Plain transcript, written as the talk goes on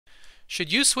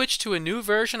Should you switch to a new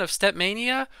version of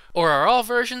StepMania, or are all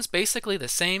versions basically the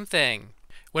same thing?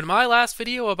 When my last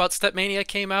video about StepMania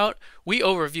came out, we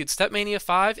overviewed StepMania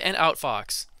 5 and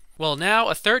Outfox. Well, now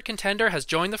a third contender has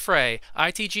joined the fray,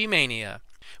 ITGmania.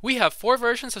 We have 4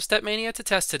 versions of StepMania to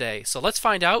test today, so let's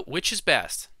find out which is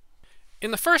best.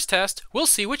 In the first test, we'll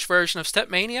see which version of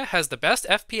StepMania has the best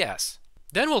FPS.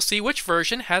 Then we'll see which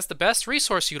version has the best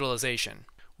resource utilization.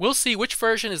 We'll see which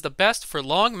version is the best for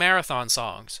long marathon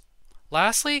songs.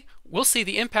 Lastly, we'll see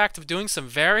the impact of doing some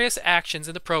various actions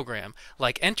in the program,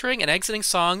 like entering and exiting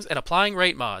songs and applying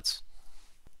rate mods.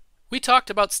 We talked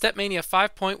about StepMania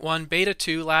 5.1 Beta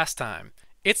 2 last time.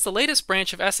 It's the latest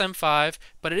branch of SM5,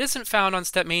 but it isn't found on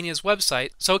StepMania's website,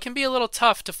 so it can be a little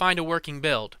tough to find a working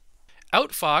build.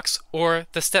 Outfox, or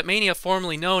the StepMania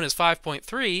formerly known as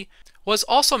 5.3, was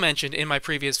also mentioned in my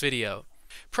previous video.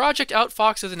 Project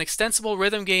Outfox is an extensible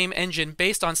rhythm game engine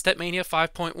based on StepMania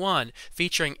 5.1,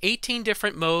 featuring 18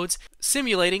 different modes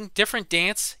simulating different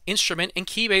dance, instrument, and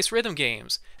key-based rhythm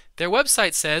games. Their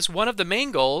website says one of the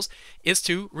main goals is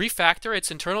to refactor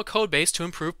its internal codebase to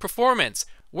improve performance.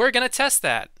 We're going to test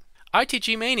that.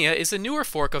 ITGmania is a newer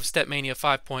fork of StepMania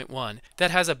 5.1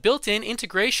 that has a built-in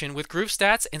integration with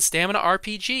GrooveStats and Stamina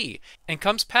RPG, and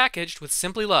comes packaged with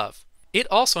Simply Love. It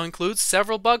also includes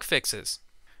several bug fixes.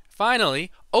 Finally,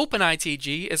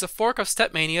 OpenITG is a fork of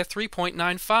StepMania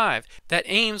 3.95 that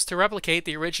aims to replicate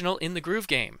the original In the Groove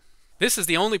game. This is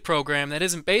the only program that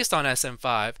isn't based on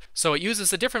SM5, so it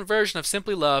uses a different version of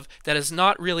Simply Love that is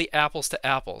not really apples to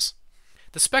apples.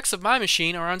 The specs of my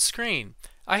machine are on screen.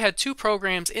 I had 2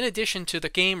 programs in addition to the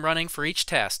game running for each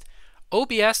test,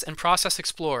 OBS and Process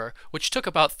Explorer, which took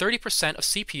about 30% of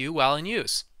CPU while in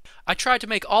use. I tried to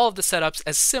make all of the setups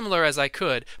as similar as I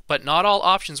could, but not all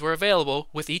options were available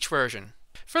with each version.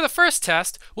 For the first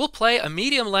test, we'll play a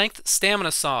medium-length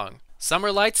stamina song,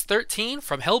 Summer Lights 13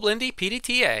 from Hellblindy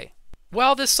PDTA.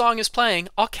 While this song is playing,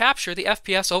 I'll capture the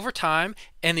FPS over time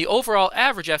and the overall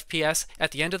average FPS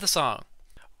at the end of the song.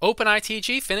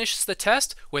 OpenITG finishes the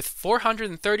test with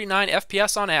 439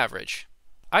 FPS on average.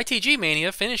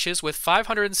 ITGmania finishes with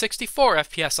 564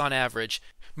 FPS on average,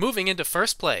 moving into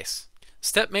first place.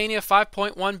 StepMania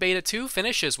 5.1 Beta 2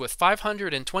 finishes with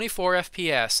 524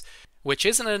 FPS, which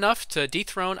isn't enough to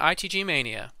dethrone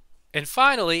ITGmania. And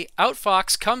finally,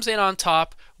 Outfox comes in on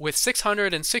top with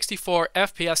 664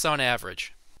 FPS on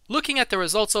average. Looking at the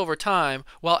results over time,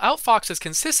 while Outfox is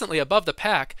consistently above the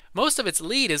pack, most of its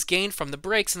lead is gained from the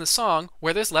breaks in the song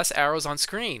where there's less arrows on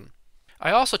screen. I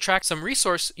also tracked some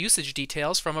resource usage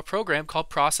details from a program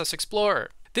called Process Explorer.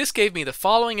 This gave me the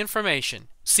following information: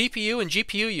 CPU and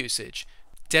GPU usage,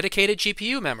 dedicated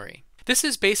GPU memory. This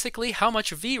is basically how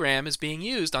much VRAM is being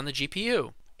used on the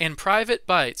GPU. And private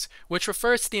bytes, which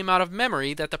refers to the amount of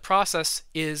memory that the process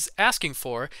is asking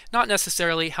for, not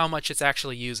necessarily how much it's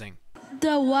actually using.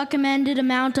 The recommended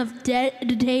amount of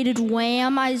dedicated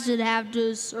RAM I should have to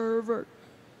a server.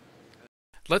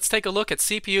 Let's take a look at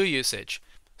CPU usage.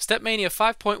 StepMania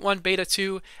 5.1 Beta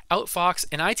 2, Outfox,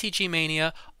 and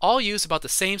ITGmania all use about the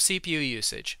same CPU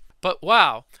usage. But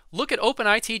wow, look at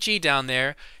OpenITG down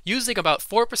there, using about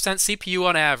 4% CPU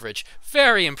on average.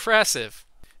 Very impressive!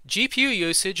 GPU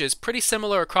usage is pretty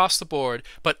similar across the board,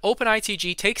 but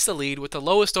OpenITG takes the lead with the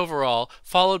lowest overall,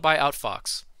 followed by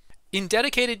Outfox. In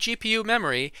dedicated GPU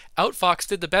memory, Outfox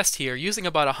did the best here, using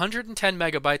about 110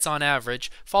 megabytes on average,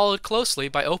 followed closely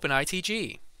by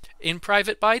OpenITG. In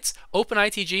private bytes,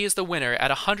 OpenITG is the winner at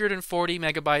 140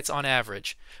 megabytes on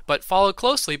average, but followed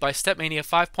closely by StepMania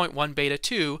 5.1 Beta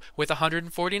 2 with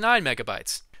 149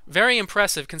 megabytes. Very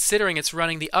impressive considering it's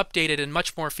running the updated and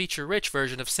much more feature-rich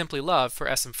version of Simply Love for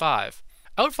SM5.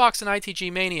 Outfox and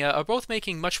ITGmania are both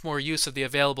making much more use of the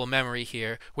available memory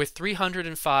here, with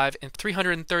 305 and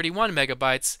 331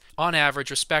 megabytes on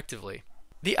average respectively.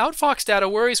 The Outfox data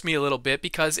worries me a little bit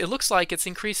because it looks like it's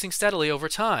increasing steadily over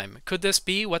time. Could this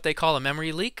be what they call a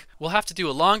memory leak? We'll have to do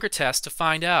a longer test to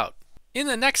find out. In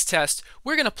the next test,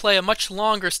 we're going to play a much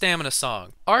longer stamina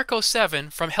song, Arc 07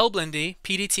 from Hellblindy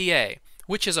PDTA,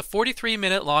 which is a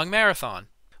 43-minute long marathon.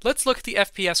 Let's look at the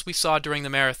FPS we saw during the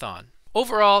marathon.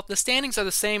 Overall, the standings are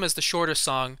the same as the shorter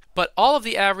song, but all of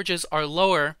the averages are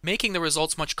lower, making the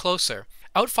results much closer.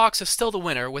 Outfox is still the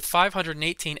winner with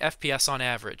 518 FPS on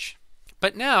average.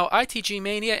 But now,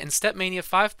 ITGmania and StepMania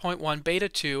 5.1 Beta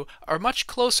 2 are much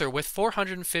closer with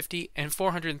 450 and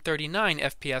 439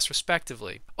 FPS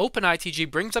respectively.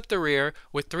 OpenITG brings up the rear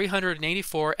with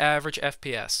 384 average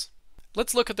FPS.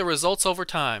 Let's look at the results over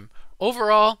time.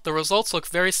 Overall, the results look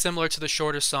very similar to the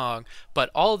shorter song, but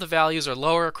all of the values are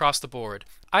lower across the board.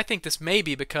 I think this may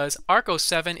be because Arc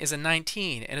 07 is a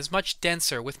 19 and is much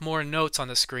denser with more notes on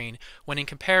the screen when in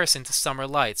comparison to Summer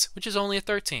Lights, which is only a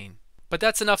 13. But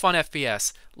that's enough on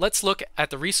FPS. Let's look at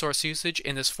the resource usage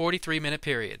in this 43-minute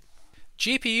period.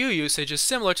 GPU usage is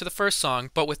similar to the first song,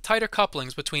 but with tighter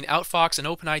couplings between Outfox and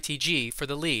OpenITG for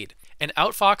the lead, and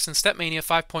Outfox and StepMania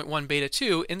 5.1 Beta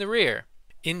 2 in the rear.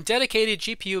 In dedicated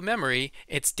GPU memory,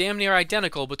 it's damn near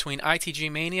identical between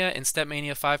ITGmania and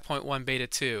StepMania 5.1 Beta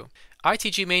 2.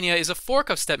 ITGmania is a fork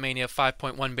of StepMania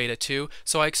 5.1 Beta 2,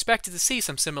 so I expected to see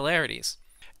some similarities.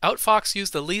 Outfox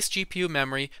used the least GPU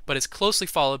memory, but is closely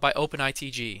followed by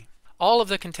OpenITG. All of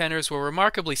the contenders were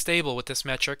remarkably stable with this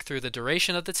metric through the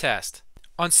duration of the test.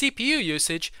 On CPU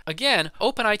usage, again,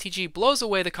 OpenITG blows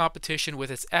away the competition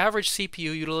with its average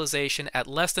CPU utilization at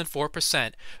less than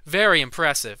 4%. Very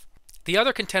impressive. The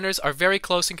other contenders are very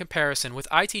close in comparison, with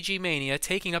ITGmania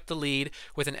taking up the lead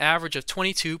with an average of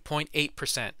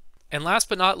 22.8%. And last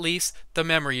but not least, the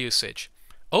memory usage.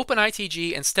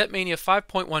 OpenITG and StepMania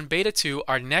 5.1 Beta 2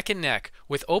 are neck and neck,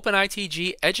 with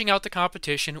OpenITG edging out the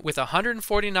competition with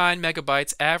 149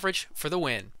 megabytes average for the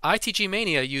win.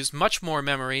 ITGmania used much more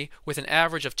memory with an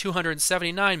average of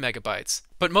 279 megabytes.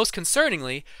 But most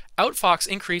concerningly, Outfox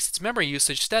increased its memory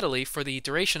usage steadily for the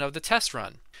duration of the test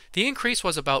run. The increase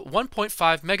was about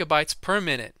 1.5 megabytes per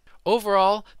minute.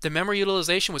 Overall, the memory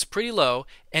utilization was pretty low,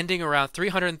 ending around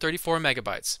 334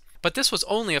 megabytes. But this was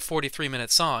only a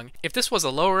 43-minute song. If this was a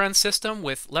lower-end system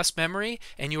with less memory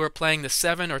and you were playing the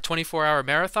 7 or 24-hour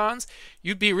marathons,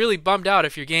 you'd be really bummed out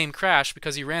if your game crashed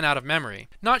because you ran out of memory.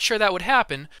 Not sure that would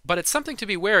happen, but it's something to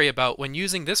be wary about when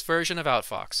using this version of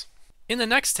Outfox. In the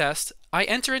next test, I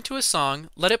enter into a song,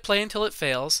 let it play until it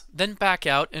fails, then back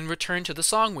out and return to the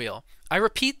song wheel. I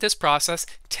repeat this process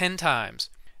 10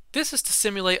 times. This is to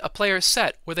simulate a player's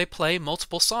set where they play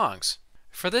multiple songs.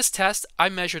 For this test, I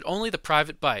measured only the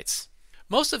private bytes.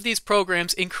 Most of these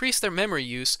programs increased their memory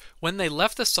use when they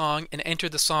left the song and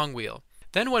entered the song wheel.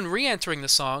 Then when re-entering the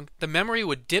song, the memory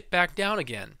would dip back down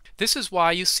again. This is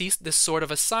why you see this sort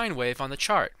of a sine wave on the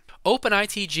chart.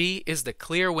 OpenITG is the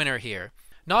clear winner here.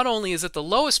 Not only is it the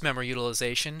lowest memory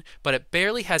utilization, but it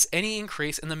barely has any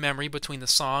increase in the memory between the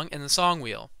song and the song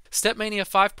wheel. StepMania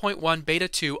 5.1 Beta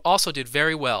 2 also did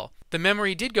very well. The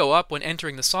memory did go up when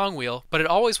entering the song wheel, but it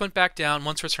always went back down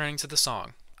once returning to the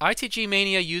song.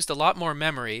 ITGmania used a lot more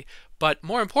memory, but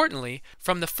more importantly,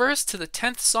 from the 1st to the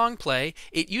 10th song play,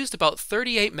 it used about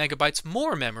 38 megabytes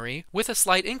more memory with a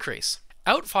slight increase.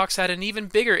 Outfox had an even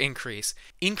bigger increase,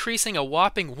 increasing a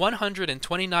whopping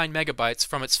 129 megabytes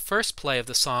from its first play of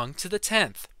the song to the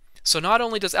 10th. So not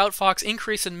only does Outfox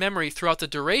increase in memory throughout the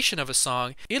duration of a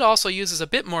song, it also uses a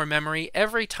bit more memory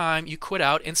every time you quit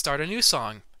out and start a new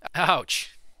song.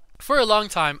 Ouch. For a long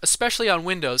time, especially on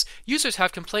Windows, users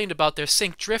have complained about their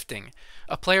sync drifting.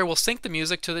 A player will sync the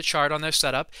music to the chart on their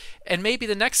setup, and maybe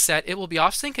the next set it will be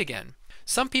off sync again.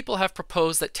 Some people have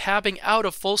proposed that tabbing out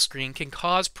of full screen can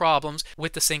cause problems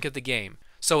with the sync of the game.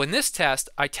 So in this test,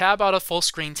 I tab out of full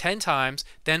screen 10 times,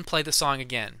 then play the song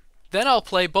again. Then I'll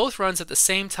play both runs at the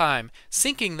same time,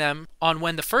 syncing them on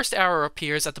when the first arrow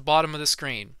appears at the bottom of the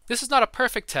screen. This is not a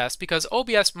perfect test because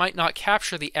OBS might not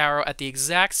capture the arrow at the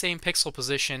exact same pixel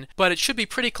position, but it should be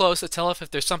pretty close to tell if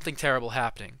there's something terrible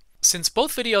happening. Since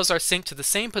both videos are synced to the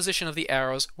same position of the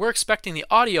arrows, we're expecting the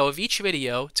audio of each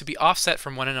video to be offset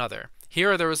from one another.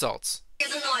 Here are the results. Hear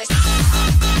the noise. Hear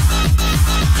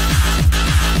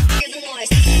the noise.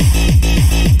 Hear the noise.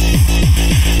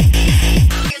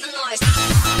 Hear the noise.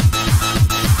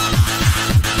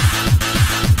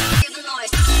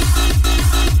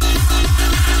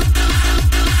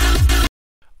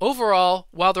 Overall,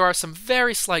 while there are some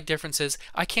very slight differences,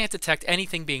 I can't detect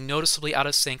anything being noticeably out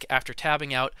of sync after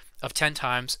tabbing out of 10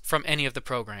 times from any of the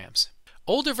programs.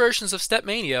 Older versions of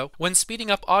StepMania, when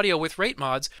speeding up audio with rate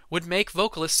mods, would make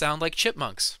vocalists sound like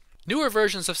chipmunks. Newer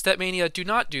versions of StepMania do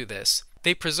not do this.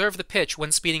 They preserve the pitch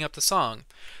when speeding up the song,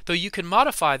 though you can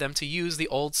modify them to use the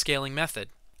old scaling method.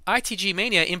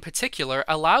 ITGmania in particular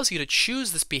allows you to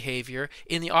choose this behavior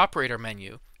in the operator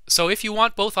menu. So if you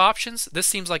want both options, this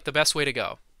seems like the best way to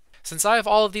go. Since I have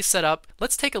all of these set up,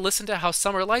 let's take a listen to how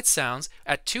Summer Lights sounds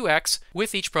at 2x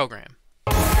with each program.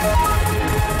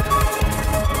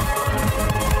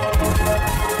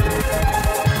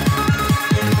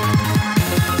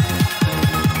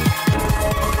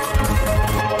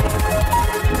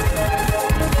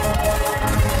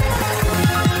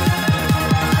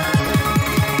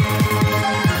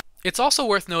 It's also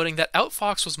worth noting that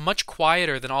Outfox was much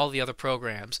quieter than all the other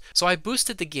programs, so I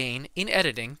boosted the gain in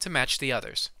editing to match the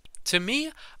others. To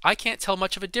me, I can't tell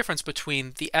much of a difference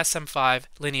between the SM5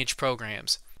 lineage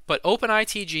programs, but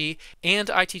OpenITG and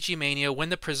ITGmania, when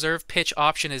the preserve pitch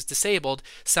option is disabled,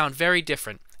 sound very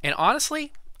different, and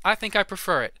honestly, I think I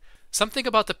prefer it. Something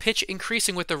about the pitch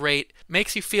increasing with the rate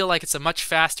makes you feel like it's a much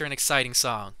faster and exciting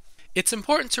song. It's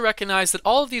important to recognize that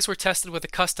all of these were tested with a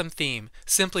custom theme,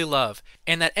 Simply Love,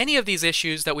 and that any of these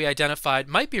issues that we identified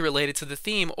might be related to the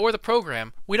theme or the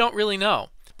program. We don't really know.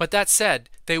 But that said,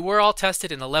 they were all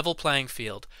tested in a level playing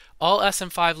field. All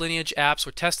SM5 lineage apps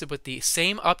were tested with the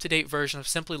same up-to-date version of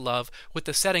Simply Love with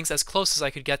the settings as close as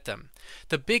I could get them.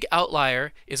 The big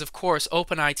outlier is of course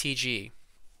OpenITG.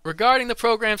 Regarding the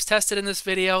programs tested in this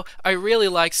video, I really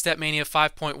like StepMania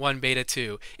 5.1 Beta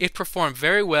 2. It performed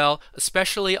very well,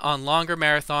 especially on longer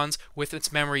marathons with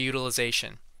its memory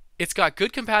utilization. It's got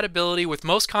good compatibility with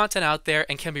most content out there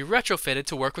and can be retrofitted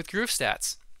to work with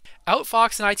GrooveStats.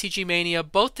 Outfox and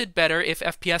ITGmania both did better if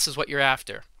FPS is what you're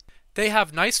after. They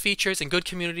have nice features and good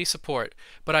community support,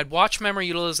 but I'd watch memory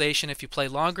utilization if you play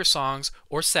longer songs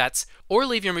or sets, or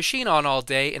leave your machine on all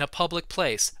day in a public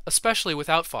place, especially with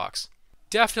Outfox.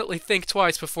 Definitely think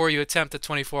twice before you attempt a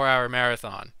 24-hour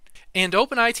marathon. And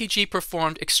OpenITG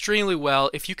performed extremely well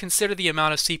if you consider the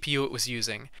amount of CPU it was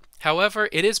using. However,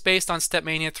 it is based on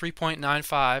StepMania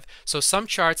 3.95, so some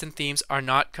charts and themes are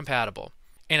not compatible.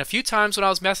 And a few times when I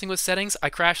was messing with settings, I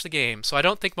crashed the game, so I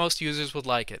don't think most users would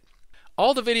like it.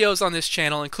 All the videos on this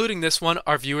channel, including this one,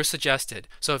 are viewer suggested,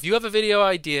 so if you have a video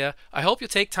idea, I hope you'll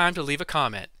take time to leave a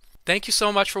comment. Thank you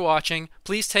so much for watching,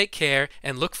 please take care,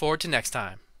 and look forward to next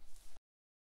time.